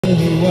The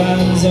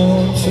wine's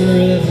on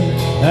forever.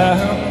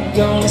 I'm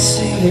gonna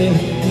see where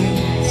it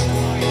leads.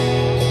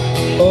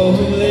 Oh,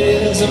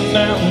 there's a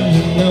mountain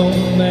that no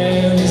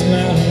man's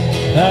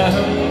mountain.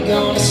 I'm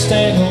gonna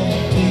stand on the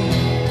peak.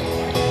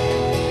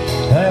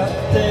 Out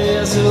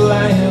there's a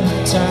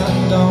land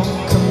time don't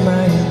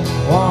command.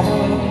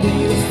 Wanna be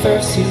the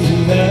first to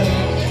do that.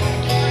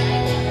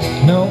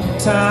 No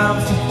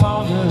time for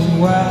pondering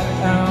why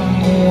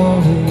I'm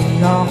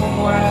wondering on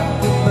why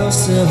we both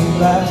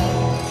survive.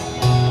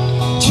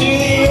 To the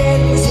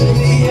ends of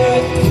the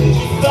earth we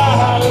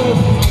follow.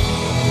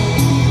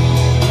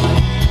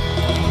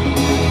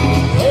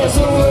 There's a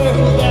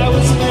world that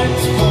was meant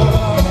for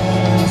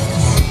us to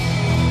see.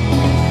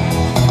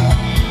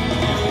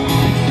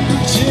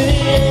 To the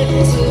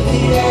ends of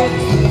the earth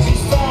we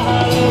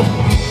follow.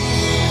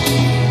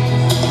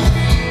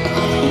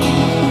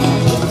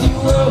 If you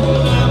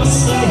will, I'ma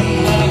say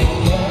like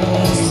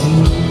us to.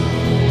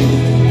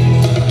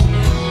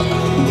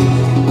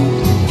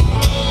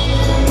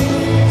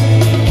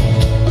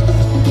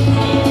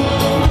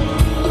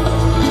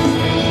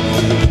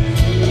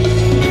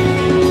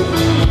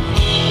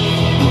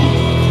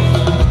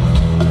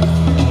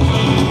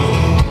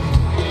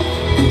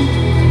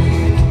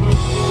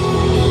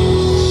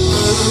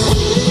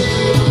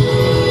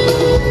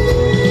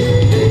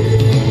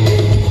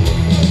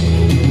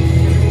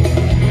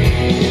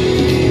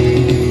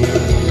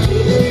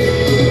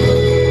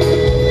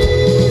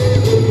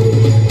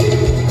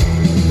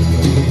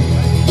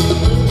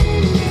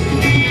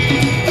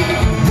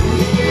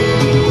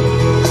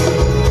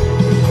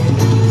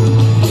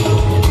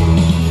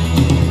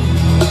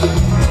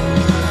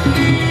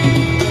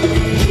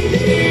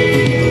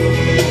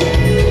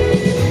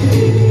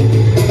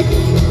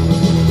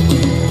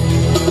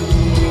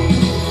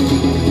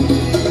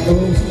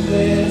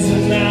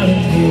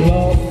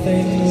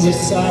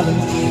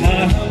 Silent,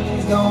 I'm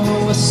gonna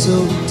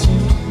whistle the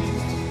tune.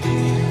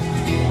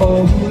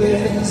 Oh,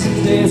 there's a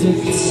desert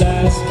the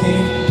size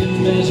can't be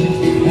measured.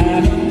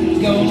 I'm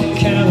gonna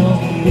count on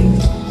the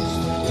blues.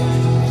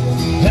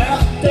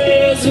 Out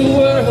there's a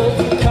world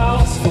that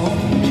calls for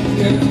me,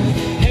 girl,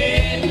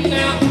 heading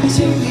out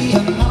to the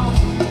unknown,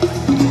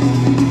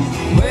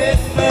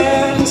 with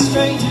friends,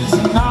 strangers,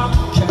 and all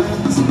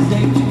kinds of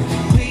danger.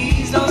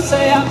 Please don't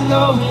say I'm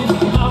going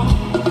alone.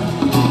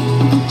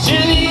 To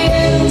the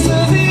ends of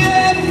the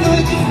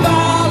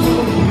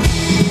follow.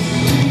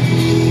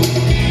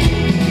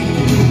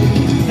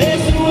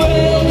 There's a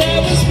world that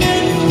was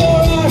meant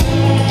for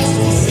us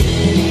to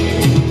see.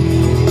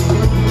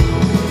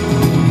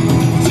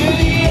 To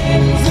the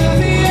ends of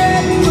the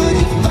earth would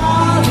you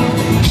follow?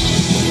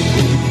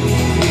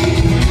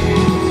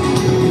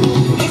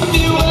 If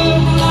you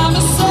would,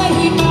 I'ma say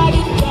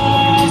mighty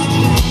fast.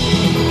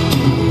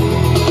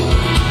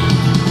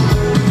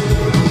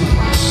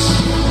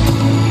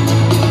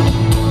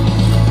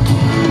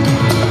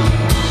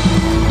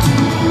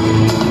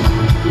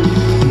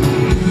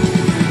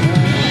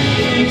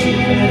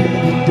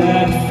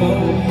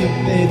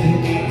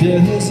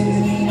 Doesn't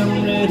mean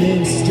I'm ready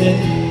to stay.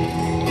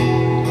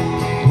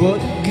 What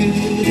good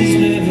is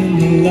living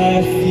the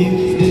life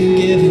you've been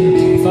given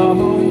if all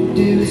you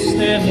do is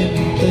stand in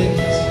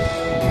place?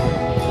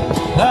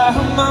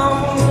 I'm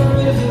on the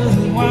river,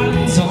 the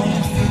wine's on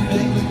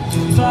forever.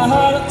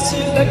 Follow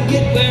till I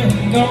get where I'm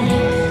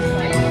going.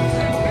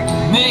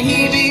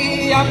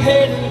 Maybe I'm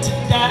heading to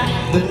die,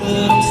 but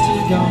I'm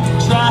still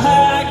gonna try.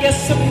 I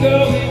guess I'm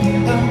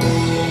going home.